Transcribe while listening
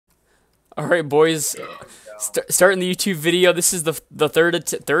All right, boys. Starting the YouTube video. This is the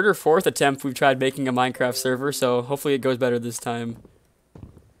third or fourth attempt we've tried making a Minecraft server, so hopefully it goes better this time.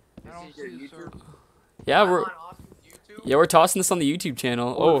 I don't see the server. Yeah, I'm we're on Austin's YouTube. yeah we're tossing this on the YouTube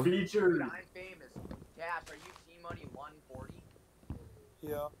channel. Oh, Oh, featured. Dude, I'm famous. Cash, are you Team Money 140?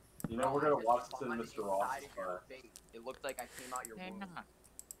 Yeah. You know, we're gonna watch this in Mr. Ross' class. It looked like I came out your Hey, womb. nah.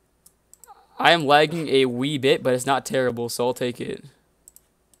 I am lagging a wee bit, but it's not terrible, so I'll take it.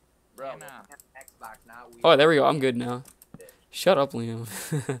 Bro, Hey, this nah. is Xbox, not Wii. Oh, there we go. I'm good now. Shut up, Liam.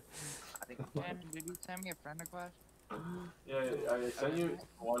 I think Ken, did you send me a friend request? Yeah, I sent you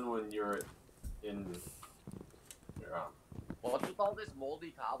one when you're in. what's with all this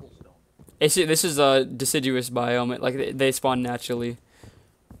moldy cobblestone? This is a deciduous biome. They spawn naturally.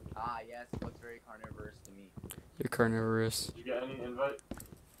 Ah, yes, it looks very carnivorous to me. You're carnivorous. Did you get any invite,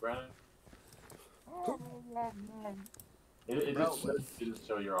 Brandon? It Bro, just didn't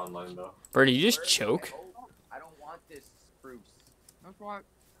show you're online though. Bernie, you just Where is my choke. oak? I don't want this spruce. That's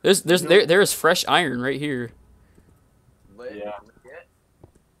what. There is fresh iron right here. Lit? Yeah. Legit?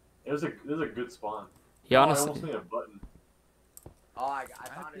 It was a good spawn. Yeah, Oh, I honestly. almost made a button. Oh, I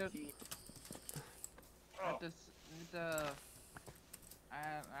found a just- cheat.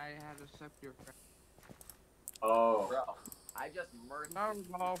 I had to suck your friend. Oh. Bro, I just murdered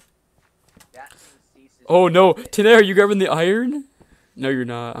No. that thing ceases. Oh to no, exist. Tanner, are you grabbing the iron? No, you're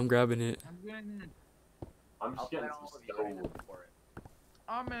not. I'm grabbing it. I'm doing it. I'm I'll just getting bet some all of you right stone. now for it.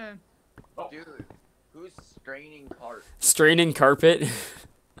 I'm in. Oh. Dude, who's straining cart? Straining carpet.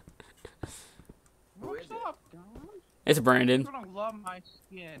 Who What's is it? up, guys? It's Brandon. You're gonna love my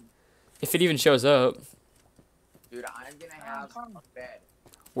skin. If it even shows up. Dude, I'm gonna have a bed.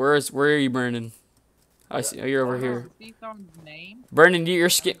 Where are you, Brandon? I see. Oh, you're over here. See someone's name? Brandon, your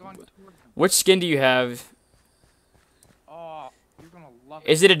skin. I'm going towards them. Which skin do you have? Oh, you're gonna love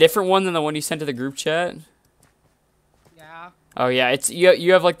Is it a different one than the one you sent to the group chat? Yeah. Oh yeah, it's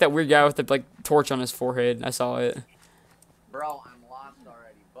you have like that weird guy with the like torch on his forehead. I saw it. Bro, I'm lost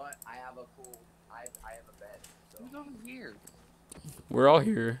already, but I have a cool. I have a bed. So. Who's over here? We're all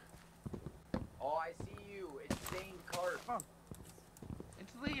here. Oh, I see you. It's Zane Cart.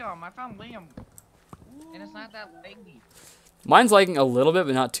 It's Liam. I found Liam. And it's not that laggy. Mine's lagging a little bit,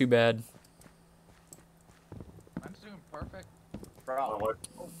 but not too bad. I'm doing perfect. My Bro, wife.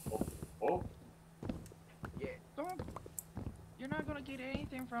 Oh. yeah, Don't. You're not gonna get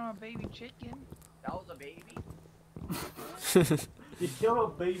anything from a baby chicken. that was a baby. You killed a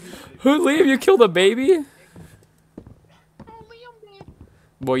baby. Who, Liam? You killed a baby? Oh, Liam did.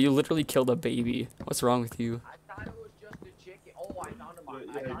 Boy, you literally killed a baby. What's wrong with you? I thought it was just a chicken. Oh, I found a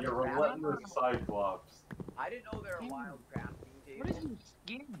Yeah, I found you're a crafting relentless table. Cyclops. I didn't know there were wild crafting What is tables.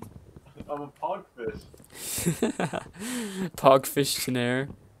 your skin? I'm a pogfish. Pogfish Tanner.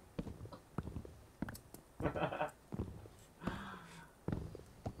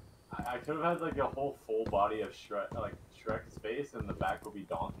 I could have had like a whole full body of Shrek's face, and the back would be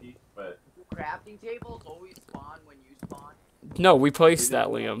Donkey, but Crafting tables always spawn when you spawn. No, we placed that,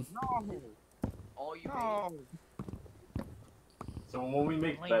 Liam. No. All you No. so when we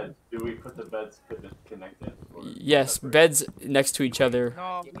make beds, do we put the beds connected? Or Yes, separate? beds next to each other.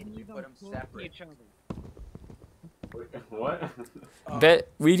 No, Yeah, we you need put them 'em close to separate. each other. Wait, what?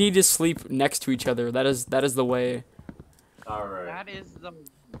 We need to sleep next to each other. That is the way. All right. That is the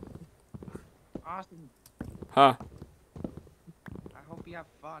awesome. Huh? I hope you have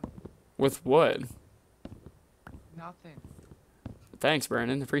fun. With what? Nothing. Thanks,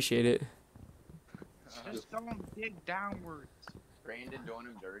 Brandon. Appreciate it. Just don't dig downwards. Brandon doing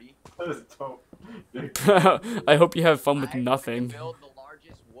him dirty. Don't. I hope you have fun with I'm going nothing. to build the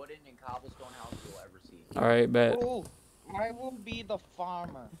largest wooden and cobblestone house you'll ever see. All right, bet. Oh, I will be the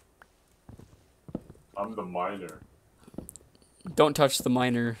farmer. I'm the miner. Don't touch the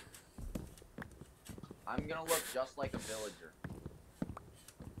miner. I'm gonna look just like a villager.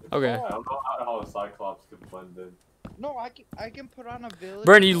 Okay. I don't know how a Cyclops could blend in. No, I can put on a village.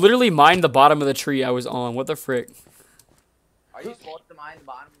 Brandon, you literally mined the bottom of the tree I was on. What the frick? Are you supposed to mine the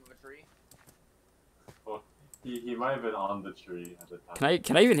bottom of a tree? Well, he might have been on the tree at the time.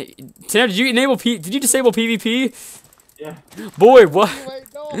 Can I even? Tanner, did you enable Did you disable PvP? Yeah. Boy, what? Wait,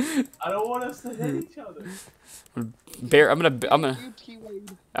 no. I don't want us to hit each other. Bear, I'm gonna. You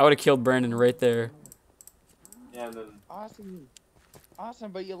T-Wade. I would have killed Brandon right there. Yeah, and then Awesome.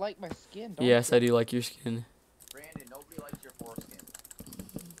 Awesome, but you like my skin, don't Yes, you? I do like your skin. Brandon, nobody likes your foreskin.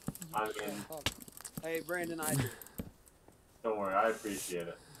 I mean, Hey, Brandon, I do. don't worry, I appreciate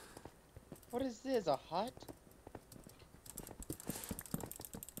it. What is this, a hut?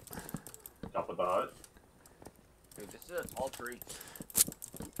 Top of the hut. Dude, this is a tall tree.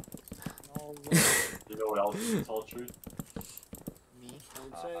 You know what else is sultry? Me.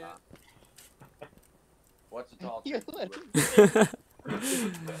 Don't say it. What's a tall You tree? literally-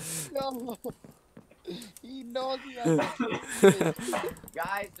 No. He knows that.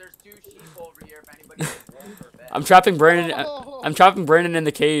 Guys, there's 2 sheep over here. If anybody needs wolf or vet. I'm trapping Brandon. No. I'm trapping Brandon in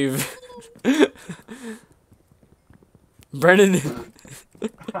the cave. Brandon.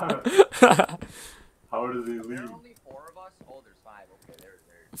 How does he There leave? are only 4 of us. Oh, there's 5. Okay, there.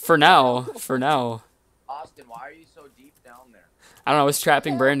 For now. For now. Austin, why are you so deep down there? I don't know. I was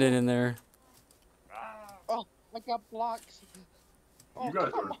trapping Brandon in there. Oh, I got blocks. Oh, You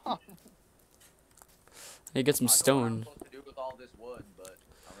guys come are- on. I need to get some I don't know what I'm stone. supposed to do with all this wood, but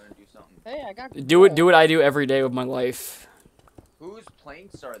I'm gonna do something. Hey, I got Do what I do every day with my life. Whose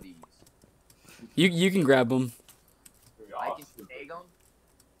planks are these? You can grab them. I can Austin. snag them?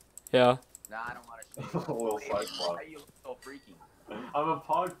 Yeah. Nah, I don't want to snag A little them. Why cyclops. are you so freaky? I'm a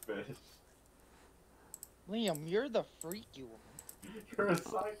pogfish. Liam, you're the freak you are. You're a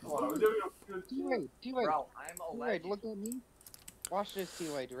cyclops. You're a good T-Wade, T-Wade, Bro, I'm a T-Wade, legend. look at me. Watch this,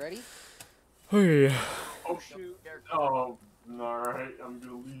 T-Wade, ready? Hey. Oh shoot. Oh, alright. I'm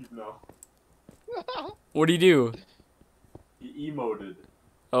gonna leave now. What do you do? He emoted.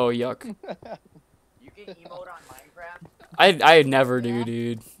 Oh yuck. You can emote on Minecraft? I never do, Yeah.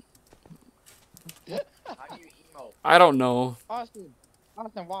 dude. How do you emote? I don't know. Austin,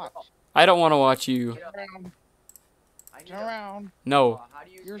 watch. I don't want to watch you. Get up. Around, I need turn a- around. No. How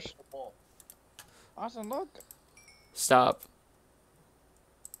do you You're say wolf? Austin, look. Stop.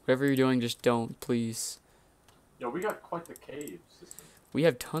 Whatever you're doing, just don't, please. Yo, we got quite the cave system. We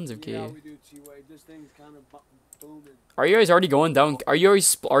have tons of Yeah, cave. we do, T-Wade. This thing's kind of booming. Are you guys already going down? Are you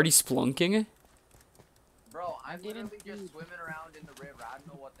already splunking? Bro, I'm didn't literally just see- swimming around in the river. I don't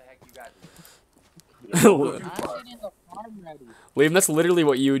know what the heck you guys are doing. I'm getting the farm ready. Liam, that's literally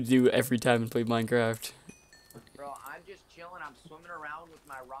what you would do every time you play Minecraft. Bro, I'm just chilling. I'm swimming around with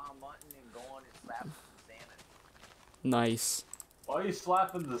my raw mutton and going and slapping some salmon. Nice. Why are you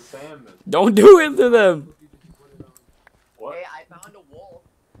slapping the salmon? Don't do it to them. What did you put it on? What? Hey, I found a wolf.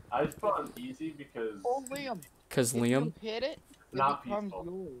 I just put on easy because Oh, Liam. Cause If Liam. you hit it, it Not becomes peaceful.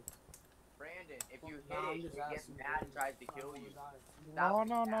 yours. Brandon, if you hit Nah, I'm it, just it gets asking mad and you. tries to I kill don't you. wanna die. No,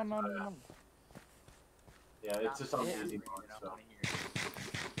 no, no, no, no, no. yeah, it's just on Stop easy hitting mode. me, I So, don't wanna hear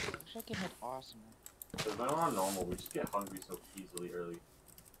it. Wish I could hit awesome. because when we're on normal, we just get hungry so easily early.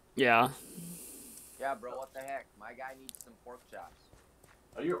 Yeah. Yeah, bro, what the heck? My guy needs some pork chops.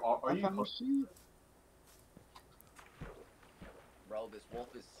 Are you? I found a sheep. Bro, this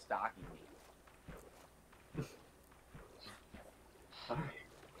wolf is stalking me.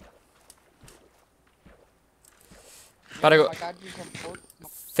 Gotta go. I got you some pork.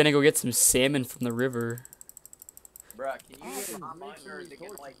 Finna go get some salmon from the river. Bruh, can you get Austin, my make mutton sure or is you it gonna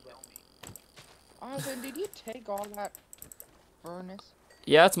torch like him, kill me? Austin, did you take all that furnace?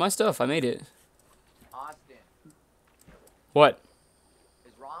 Yeah, it's my stuff. I made it. Austin, What?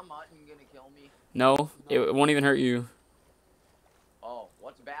 is raw mutton gonna kill me? No, it won't even hurt you. Oh,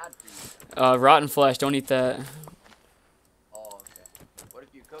 what's bad for you? Rotten flesh. Don't eat that. Oh, okay. What if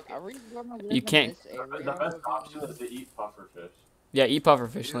you cook Are it? we gonna live You in can't- this The area? best option is to eat pufferfish. Yeah, eat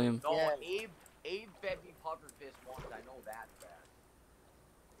pufferfish, Liam. No, Yeah. Abe fed me pufferfish once. I know that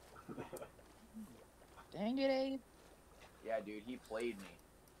bad. Dang it, Abe. Yeah, dude, he played me.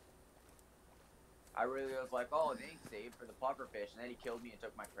 I really was like, oh, thanks, Abe, for the pufferfish, and then he killed me and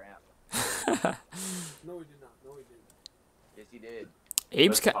took my crap. No, we did not. No, we didn't. Yes, he did.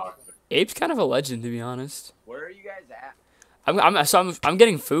 Abe's Toxic. kind of a legend, to be honest. Where are you guys at? I'm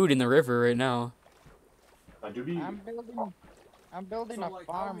getting food in the river right now. I do be. I'm building So, a like,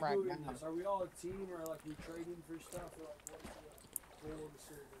 how farm we right doing now. this? Are we all a team or like we trading for stuff or like what's the role of the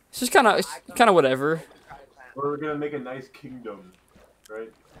server? It's just kind of whatever. We're gonna make a nice kingdom,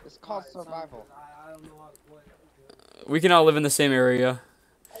 right? It's called Alright, sounds survival. good. I don't know how to play it. We can all live in the same area.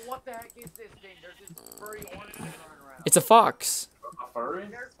 Oh, what the heck is this thing? There's this furry orange thing running around. It's a fox. A furry?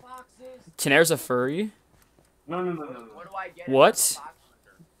 There's foxes. Taner's a furry. No. What do I get? What? if I'm a fox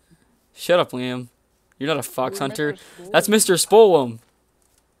hunter? Shut up, Liam. You're not a fox You're hunter. Mr. Spool. That's Mr. Spolem.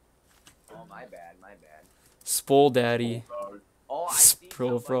 Oh, my bad, my bad. Spol Daddy. Dog. Oh, I see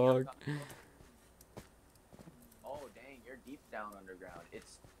Sproul somebody frog. Oh, dang, you're deep down underground.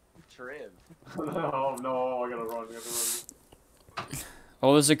 It's Triv. Oh no, I gotta run.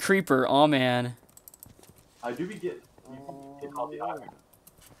 Oh, there's a creeper. Oh man. I do be getting. You get all the iron.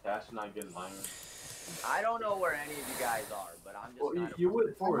 Dash and I getting iron. I don't know where any of you guys are, but I'm just Well, kind you would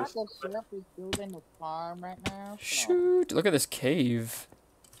I'm at forest. the surface building a farm right now. so- Shoot! Look at this cave.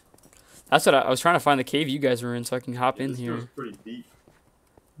 That's what I was trying to find the cave you guys were in, so I can hop in This here. goes pretty deep.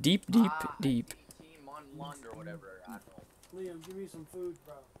 Deep, deep, deep. Team Lund or whatever. I don't know. Liam, give me some food,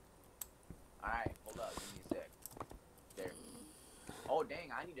 bro. Alright, hold up. Give me a sec. There. Oh, dang.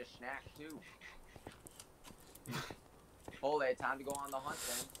 I need a snack, too. Hold it. Time to go on the hunt,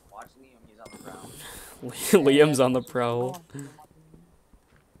 then. Watch Liam. He's on the prowl. Liam's on the prowl.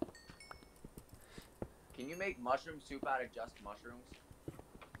 Can you make mushroom soup out of just mushrooms?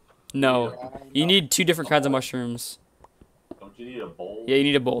 No. You need 2 different kinds of mushrooms. Don't you need a bowl? Yeah, you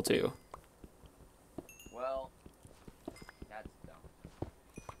need a bowl too. Well, that's dumb.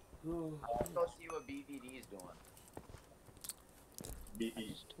 Let's go see what BBD's doing.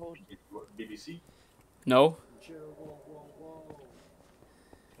 BBC? No? Chill, whoa, whoa,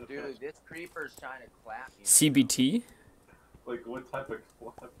 whoa. Dude, this creeper's trying to clap me. CBT? Like, what type of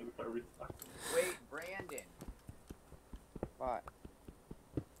clapping are we talking? Wait, Brandon. What?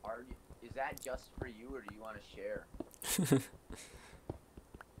 Is that just for you, or do you want to share?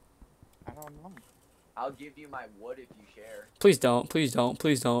 I don't know. I'll give you my wood if you share. Please don't. Please don't.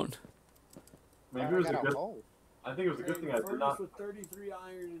 Please don't. Maybe it was a got good. bowl. I think it was a good thing I did Furnace not. with 33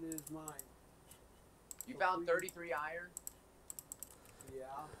 iron in his mine. You found 33 iron? Yeah.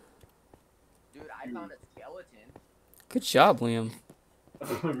 Dude, I found a skeleton. Good job, Liam.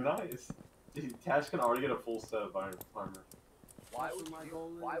 Nice. Dude, Tash can already get a full set of iron armor. Why That's would what my you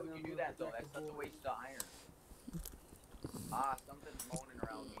goal is, why would I'm you do gonna that though? That's protect such the a waste of iron. Ah, something's moaning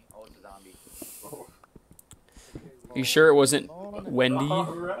around me. Oh, it's a zombie. Oh. You sure it wasn't Oh, Wendy?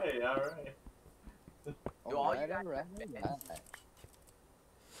 Alright, alright. Dude, all you guys alright.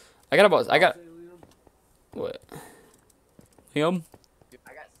 I got about. I got. Say, Liam, What? Liam? Dude,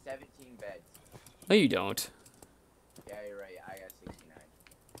 I got 17 beds. No, you don't. Yeah, you're right. I got 69.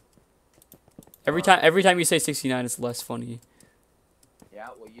 Every time you say 69, it's less funny. Yeah,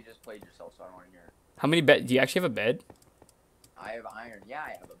 well, you just played yourself, so I don't want to hear it. How many bed? Do you actually have a bed? I have iron. Yeah, I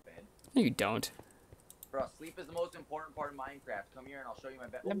have a bed. No, you don't. Bro, sleep is the most important part of Minecraft. Come here and I'll show you my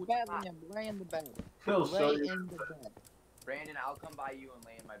bed. The Oh, bed, it's hot. Liam, lay in the bed. He'll show Lay you. in the bed. Brandon, I'll come by you and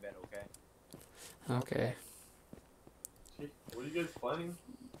lay in my bed, okay? Okay. What are you guys planning?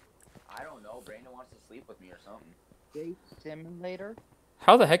 I don't know. Brandon wants to sleep with me or something. Gate simulator.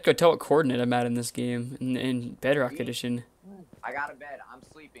 How the heck do I tell what coordinate I'm at in this game in Bedrock Edition? I got a bed. I'm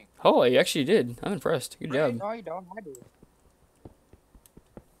sleeping. Oh, you actually did. I'm impressed. Good job. No, you don't. I do.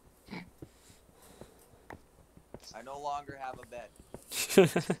 I no longer have a bed.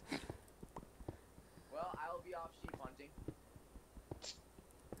 Well, I'll be off sheep hunting.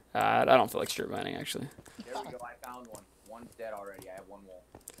 I don't feel like strip mining actually. There we go. I found one. One's dead already. I have one wool.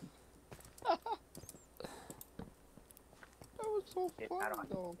 That was so It- fun, I don't-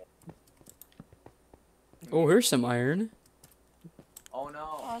 though. Oh, here's some iron. Oh no.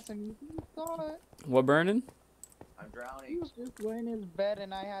 Awesome, you saw it. What burning? I'm He drowning. was just laying in his bed,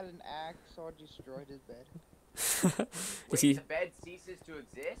 and I had an axe, so I destroyed his bed. Is Wait, he? the bed ceases to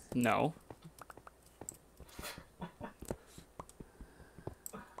exist? No.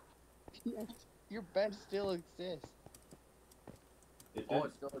 Yes, your bed still exists. It Oh, did.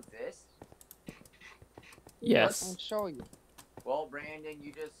 it still exists? I'll Yes. show you. Well, Brandon,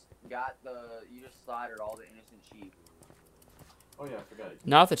 you just slaughtered all the innocent sheep. Oh yeah, I forgot.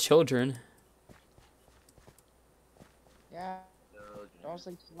 Not the children. Yeah, don't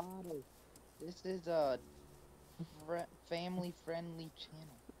say slaughter. This is a family-friendly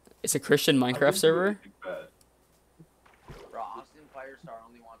channel. It's a Christian Minecraft server. Bro, Austin Firestar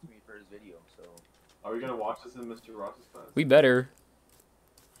only wants me for his video, so. Are we gonna watch this in Mr. Ross's class? We better.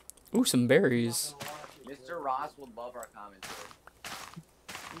 Ooh, some berries. Mr. Ross would love our commentary.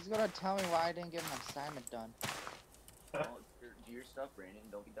 He's gonna tell me why I didn't get my assignment done. Well, do your stuff, Brandon.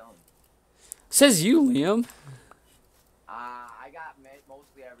 Don't be dumb. Says you, Liam. I got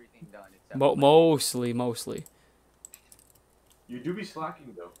mostly everything done except. Mostly. You do be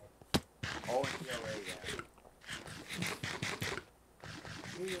slacking though. Oh, and PLA, yeah.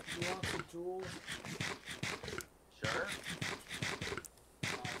 You want some tools? Sure.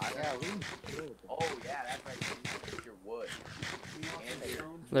 Yeah, we. Oh yeah, that's right. You need your wood. You want And some your-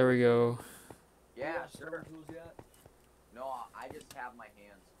 stone? There we go. You Yeah, want sure. stone tools yet? No, I just have my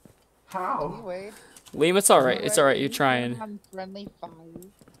hands. How? Anyway, Liam, it's alright. It's alright. You're trying. on friendly fire.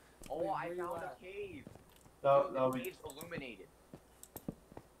 Oh, Wait, I where you found at? a cave. No, Dude, no, the cave's illuminated.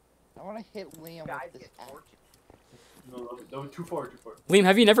 I want to hit Liam Guys with this get axe. torches. no, too far. Liam,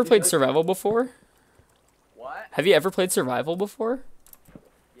 have you never played survival before? What? Have you ever played survival before?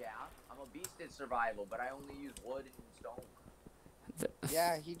 Yeah, I'm a beast at survival, but I only use wood and stone.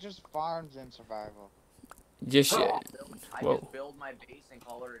 Yeah, he just farms in survival. Just I Whoa. just build my base and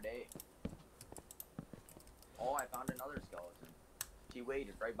call it a day. Oh, I found another skeleton. T-Wade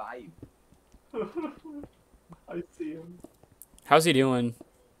is right by you. I see him. How's he doing?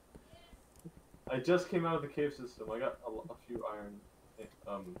 I just came out of the cave system. I got a few iron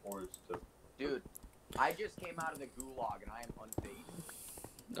ores to. Dude, I just came out of the gulag and I am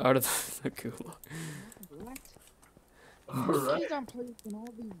unfazed. Out of the gulag. What? Alright. Please, I'm placing all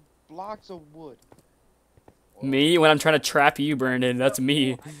these blocks of wood. Me when I'm trying to trap you, Brandon. That's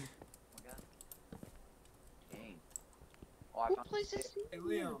me. Oh my god. Dang. Oh, I Who found places? Hey,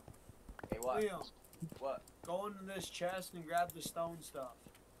 Liam. Hey, what? Liam, What? go into this chest and grab the stone stuff.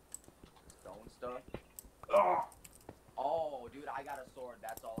 Stone stuff? Oh. Oh, dude, I got a sword.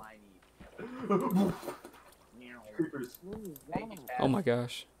 That's all I need. Creepers. Thank you, Chad. Oh my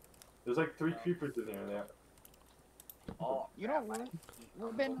gosh. There's like 3 creepers in here. Oh, You know what?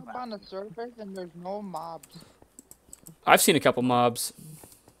 We've been up on the surface and there's no mobs. I've seen a couple mobs.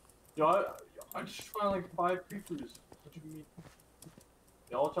 Yo, I just found like 5 creepers. What do you mean?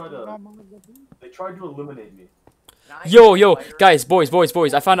 They all tried There's no to. mobs up here. They tried to eliminate me. Yo, guys, boys.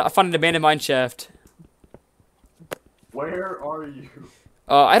 I found an abandoned mine shaft. Where are you?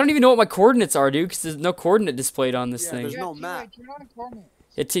 I don't even know what my coordinates are, dude, because there's no coordinate displayed on this Yeah, thing. there's no T-Wade, map. turn on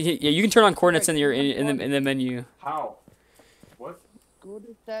coordinates. Yeah, you can turn on coordinates in your in the menu, How? What? Go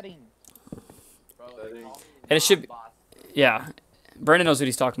to settings. Bro, they call me and it should. Boss. Yeah, Brandon knows what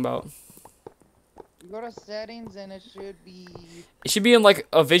he's talking about. You go to settings and it should be. It should be in like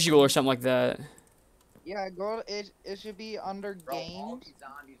a visual or something like that. Yeah, go. It should be under Bro, all games. these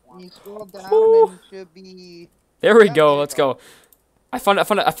zombies And want you scroll down Woo. and it should be. There we Yeah, go. there you Let's go. go. I found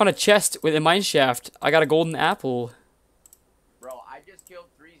a chest with a mine shaft. I got a golden apple. Bro, I just killed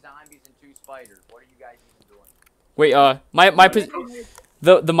 3 zombies and 2 spiders. What are you guys even doing? Wait,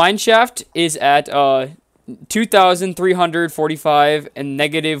 the mine shaft is at 2,345 and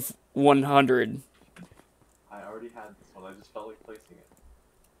negative 100. I already had this one. I just felt like placing it.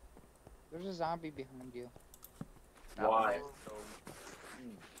 There's a zombie behind you. That was Why? it, so-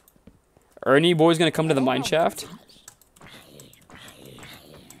 Are any boys gonna come to the mine shaft?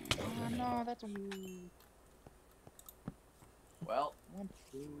 Oh no, that's weird. Well, One,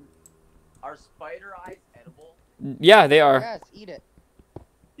 two. are spider eyes edible? Yeah, they are. Yes, eat it.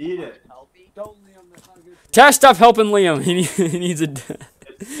 Eat it. Healthy? Don't, Liam. That's not good. Tash, stop helping Liam. He needs a.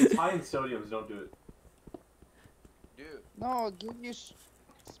 It's high in sodium, so don't do it. Dude. No, it gives you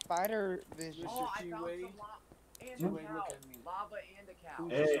spider vision. Oh, I found T-Wade. some lava and a T-Wade, cow. look at me. Lava and a cow.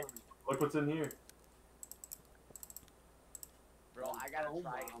 Who's Hey. your son? Look what's in here. Bro, I gotta Oh,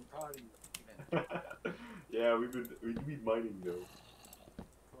 try it. I'm proud of you. Even. Yeah, we be mining though.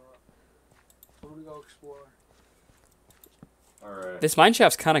 Where do we go explore? All right. This mine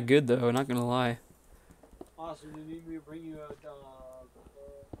shaft's kind of good though. Not gonna lie. Awesome. You need me to bring you a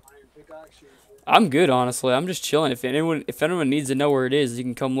iron pickaxe? I'm good, honestly. I'm just chilling. If anyone needs to know where it is, you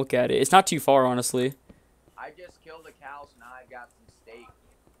can come look at it. It's not too far, honestly. I just killed a cow, so now I've got some steak.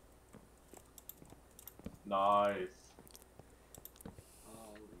 Nice.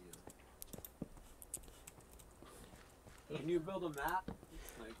 Oh, yeah. Can you build a map?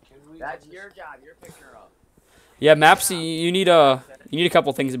 Like, can we? That's your job. You're picking her up. Yeah, maps. You need a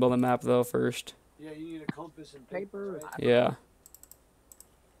couple things to build a map though first. Yeah, you need a compass and paper. Right? Yeah.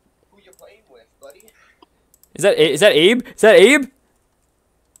 Who you playing with, buddy? Is that Abe? Is that Abe?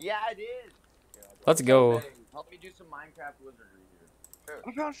 Yeah, it is. Let's go. Hey, Help me do some Minecraft wizardry here.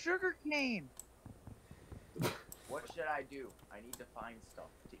 I found sugar cane. What should I do? I need to find stuff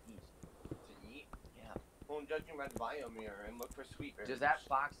to eat. To eat? Yeah. Well, I'm judging by the biome mirror and look for sweet berries. Does that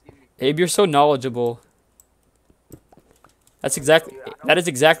fox give me? Abe, you're so knowledgeable. That is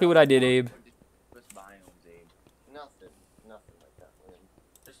exactly what I did, Abe. Which biomes, Abe? Nothing like that, Liam.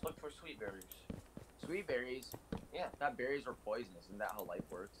 Just look for sweet berries. Sweet berries. Yeah. That berries are poisonous. Isn't that how life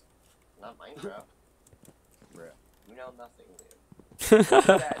works? Not Minecraft. Bruh. You know nothing, Liam.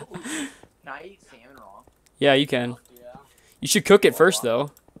 Can I eat salmon raw? Yeah, you can. Yeah. You should cook it first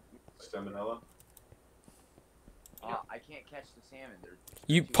though. Salmonella. I can't catch the salmon. They're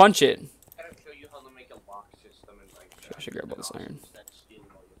You punch it. I gotta show you how to make a lock system in Minecraft. I should grab all this iron.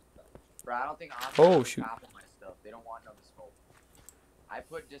 Bro, I don't think Oh, options shoot. are top of my stuff. They don't want no smoke. I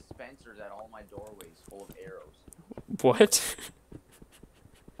put dispensers at all my doorways full of arrows. What?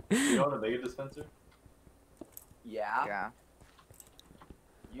 You know how to make a dispenser? Yeah. Yeah.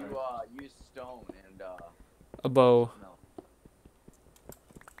 You use stone and A bow. no.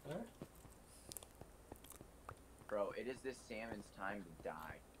 Alright. Bro, it is this salmon's time to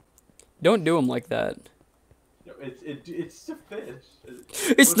die. Don't do them like that. No, it's a fish.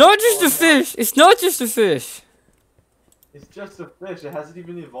 It's not just a fish. It's not just a fish. It's just a fish. It hasn't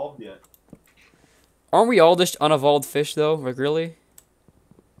even evolved yet. Aren't we all just unevolved fish though? Like really?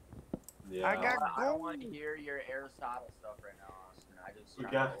 Yeah. I got I don't want to gold. hear your Aristotle stuff right now, Austin. I just. We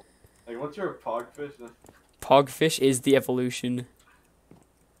got. Like, what's your pogfish? Pogfish is the evolution.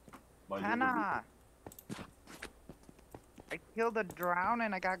 My Hannah. I killed a drown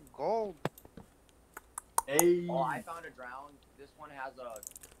and I got gold. Hey. Oh, I found a drown. This one has a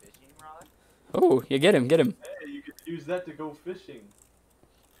fishing rod. Oh, yeah, get him, get him. Hey, you could use that to go fishing.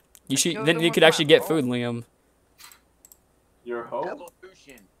 You should. killed Then him you with could my actually get hoe. food, Liam. Your hoe?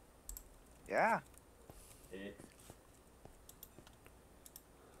 Evolution. Yeah. Hey.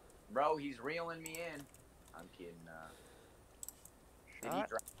 Bro, he's reeling me in. I'm kidding. Did he Shut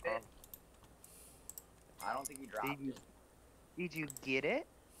drop it? I don't think he dropped Did you, it. did you get it?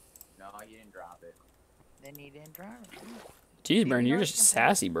 No, he didn't drop it. Then he didn't drive it. Jeez, Did Brandon, you you're know just you can play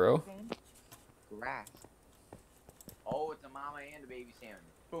sassy, bro. Grass. Oh, it's a mama and a baby salmon.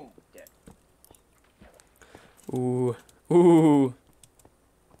 Boom. Dead. Ooh, ooh.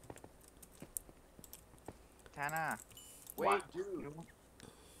 Tana. Wait, What? dude. You,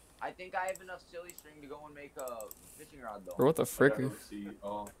 I think I have enough silly string to go and make a fishing rod though. Bro, what the I frick? gotta go see.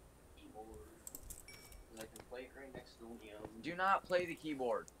 Oh. I can play it right next to Liam. Do not play the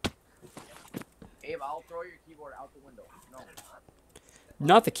keyboard. Abe, I'll throw your keyboard out the window. No.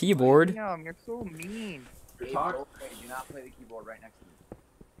 Not the keyboard. Liam, you're so mean. You're Abe, talking. go away. Do not play the keyboard right next to me.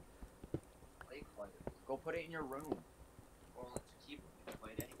 Play quiet. Go put it in your room. Well, it's a keyboard. You can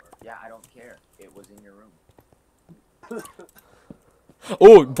play it anywhere. Yeah, I don't care. It was in your room.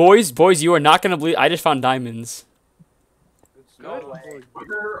 Oh, boys, you are not gonna believe. I just found diamonds. It's No good. way.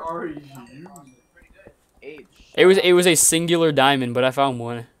 Where are you? Pretty good. Abe, It was a singular diamond, but I found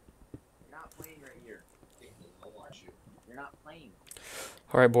one. You're not playing right here. I'll watch you. You're not playing.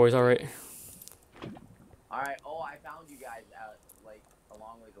 All right, boys. All right. Alright, oh, I found you guys out, like, a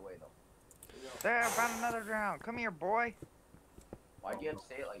long ways away, though. There, I found another drown. Come here, boy. Why'd you have to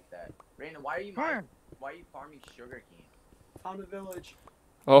say it like that? Brandon, why are you Come here. why are you farming sugar cane? Found a village.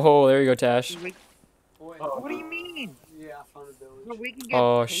 Oh, there you go, Tash. We- Boy, Oh. What do you mean? yeah, I found a village. So we can get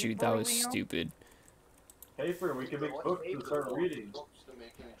Oh paper, shoot, that was Liam? stupid. Paper. We can make What's books and paper? start reading. Books to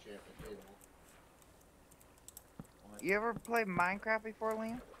make an enchantment table. You ever play Minecraft before,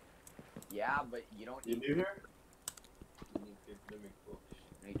 Liam? Yeah, but you don't You need new here? You need paper to make books.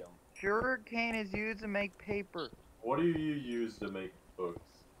 No, you don't. Sugar cane is used to make paper. What do you use to make books,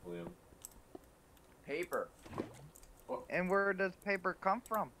 Liam? Paper. And where does paper come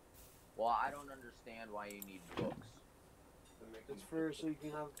from? Well, I don't understand why you need books. To make It's for so you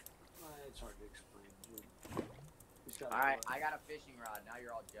can have. It's hard to explain. Dude. He's got a Alright, plan. I got a fishing rod. Now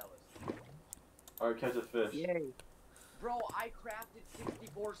you're all jealous. Alright, catch a fish. Yay. Bro, I crafted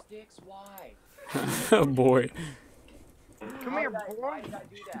 64 sticks. Why? Oh boy. Come How here, did I- boy. Why did I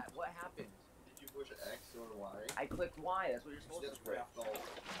do that? What happened? Did you push X or Y? I clicked Y. That's what you're supposed Just to click. craft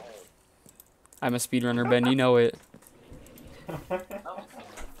all. I'm a speedrunner, Ben. You know it. Oh,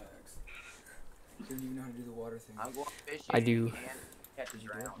 Didn't even know how to do the water thing. I'm going fishing. I do. And catch a Did you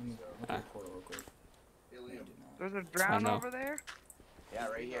do it? drown. Let me So. look at the portal real quick. Hey, No, you Liam. did not. There's a drown know. over there? Yeah,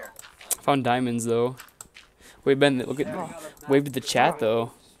 right here. I found diamonds though. Wait, Ben, look at. Yeah, I got a map Wave to the for chat the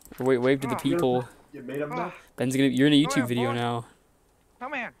though. Or wave to the Oh. people. You made a map? Ben's gonna. You're in a Come here, YouTube video boy. now.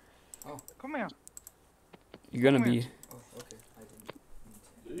 Come here. Oh. Come here. You're gonna Come be. Oh, okay. I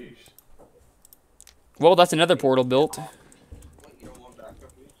didn't. Jeez. Well, that's another portal built. What, you don't want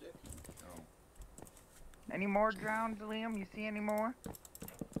backup music? Any more drowns, Liam? You see any more?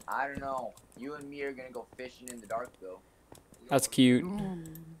 I don't know. You and me are gonna go fishing in the dark though. That's cute.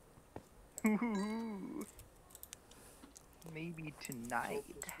 Ooh. Maybe tonight.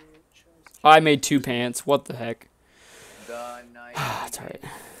 I made 2 pants. What the heck? The night. That's alright.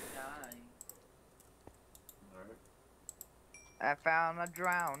 Alright. I found a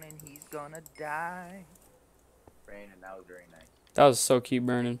drown and he's gonna die. Brandon, that was very nice. That was so cute,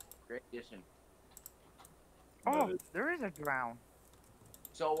 Brandon. Great addition. Oh, That is- there is a drown.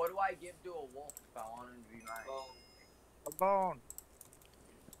 So what do I give to a wolf if I want him to be mine? Well, A bone.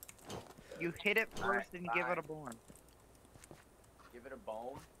 You hit it first Alright, and give bye. it a bone. Give it a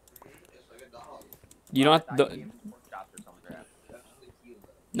bone? it's like a dog. You Oh, I don't. thought The, you gave him pork chops or some crap. Definitely heal them.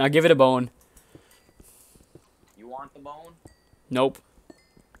 now give it a bone. You want the bone? Nope.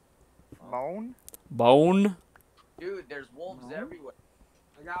 Bone? Bone. Dude, there's wolves No. everywhere.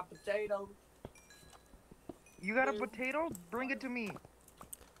 I got potatoes. You got a potato? Bring it to me. Oh,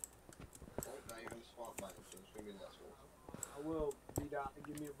 now you're gonna swamp mine, so it's gonna be less wolves. I will be down.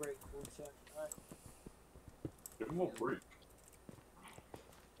 Give me a break. 1 sec. Alright. Give him a break.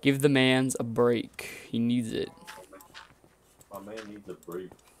 Give the man's a break. He needs it. My man needs a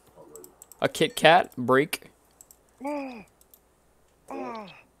break already. A Kit Kat break. Oh. Oh.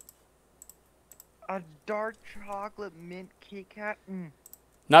 A dark chocolate mint Kit Kat.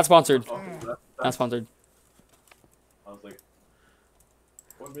 Not sponsored. Oh, Not sponsored. I was like,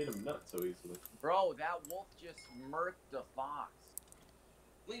 what made him nut so easily? Bro, that wolf just murked the fox.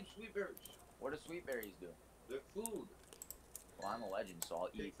 Leave sweet berries. What do sweet berries do? They're food. Well, I'm a legend, so I'll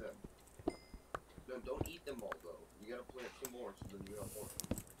eat Take them. No, don't eat them all though. You gotta plant 2 more so then you have more.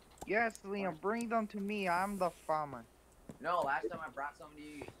 Yes, Liam, bring them to me. I'm the farmer. No, last time I brought somebody,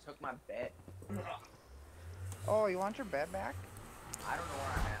 you took my bed. Oh, you want your bed back? I don't know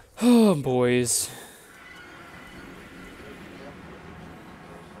where I'm at. Oh, boys.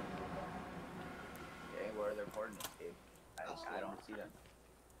 Okay, where are their coordinates, Gabe? I don't see them.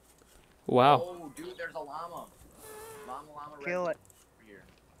 Wow. Oh, dude, there's a llama. Llama Kill red it. over here.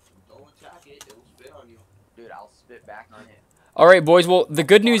 Don't attack it. It'll spit on you. Dude, I'll spit back on it. All right, boys. Well, the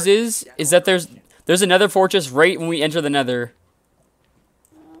good news is that there's another fortress right when we enter the Nether.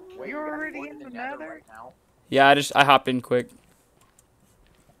 Wait, You're we gotta already go to in the the Nether Nether? right now? Yeah, I hopped in quick.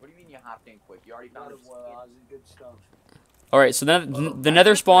 What do you mean you hopped in quick? You already Got found him it. well, good stuff. All right, so then the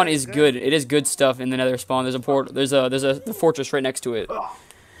Nether spawn is good. It is good stuff in the Nether spawn. There's a fortress right next to it. I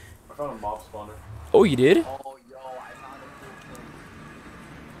found a mob spawner. Oh, you did? Oh, yo, I found a cool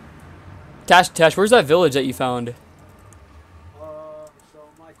thing. Tash, where's that village that you found? So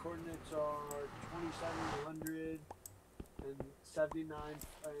my coordinates are 2700 and 79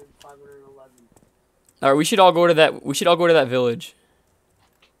 and 511. All right, we should all go to that. We should all go to that village.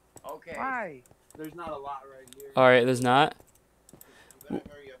 Okay. Why? There's not a lot right here. All right, there's not. You gotta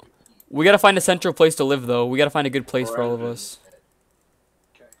hurry up and eat. We gotta find a central place to live, though. We gotta find a good place for all of us.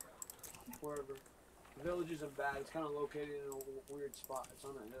 Okay. Wherever. The village isn't bad. It's kind of located in a weird spot. It's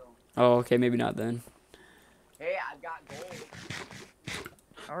on a hill. Oh, okay, maybe not then. Hey, I've got gold.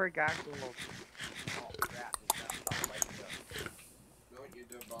 I already got gold. Oh, crap. This gun stopped lighting up. No,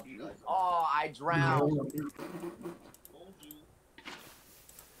 you're about to die. Oh, I drowned. Told you.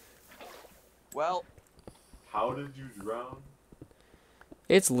 Well, How did you drown?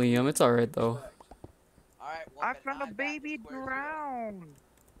 It's Liam. It's all right though. alright. Well, I then found a I'm back to baby square zero. drowned.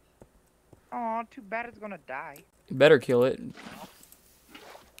 Oh, too bad it's gonna die. You better kill it.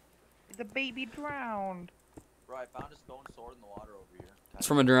 The baby drowned. Bro, I found a stone sword in the water over here. It's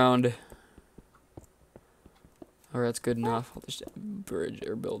from a drowned. All right, that's good enough. I'll just bridge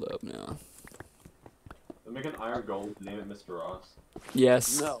or build up now. They make an iron golem and name it Mr. Ross.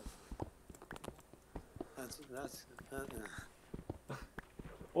 Yes. No. That's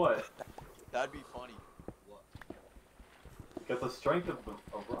What? That'd be funny. Got the strength of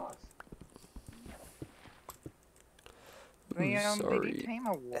Ross. Liam, did sorry. you tame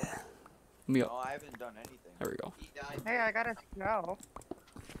a wolf? Let me No, I haven't done anything. There we go. He died. Hey, I got a shell.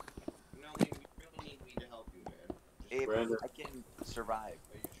 No, we really need me to help you, man. Abe, Brandon. I can survive.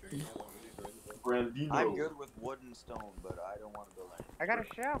 Are you sure you don't want me to join the Brandino. I'm good with wood and stone, but I don't want to build anything. I got a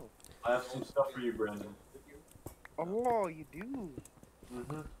shell. I have some stuff for you, Brandon. Oh, you do.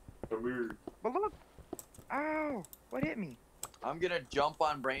 Mm-hmm. Come here. But look. Ow. What hit me? I'm gonna jump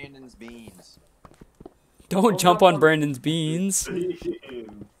on Brandon's beans. Don't jump on Brandon's beans. Beans.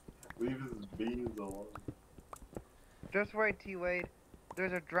 Leave his beans alone. Just wait, T-Wade.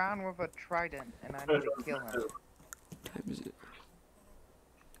 There's a drown with a trident, and I need to kill him. What time is it?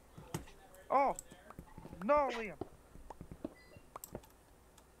 Oh! No, Liam.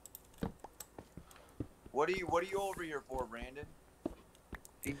 What are you over here for, Brandon?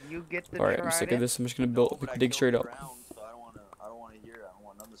 Did you get the All right, trident? I'm sick of this. I'm just gonna No, build, but I dig killed straight the up. ground, so I don't wanna hear it. I don't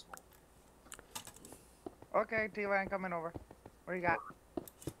want none of the smoke. Okay, T-Wade, I'm coming over. What do you got?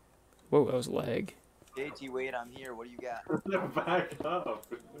 Whoa, that was lag. JT, wait, I'm here. What do you got? Back up.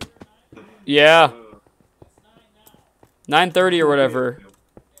 Yeah, 9:30 or whatever.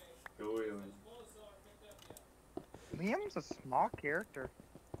 Go alien. Liam's a small character.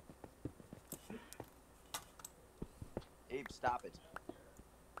 Abe, stop it.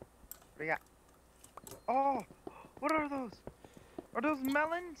 What do you got? Oh! What are those? Are those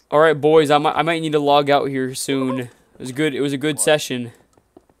melons? All right, boys. I might need to log out here soon. It was good. It was a good session.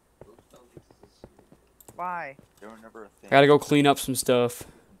 Why? There were never a thing. I gotta go clean up some stuff.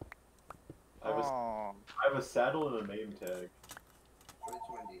 Oh. I have a saddle and a name tag.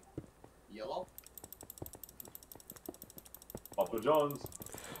 2020. Yellow? Papa John's.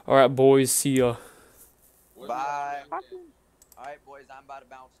 All right, boys. See ya. Where's Bye. my- Alright, boys, I'm about to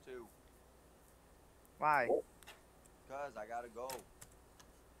bounce too. Why? Cause I gotta go.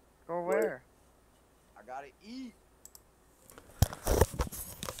 Go where? I gotta eat.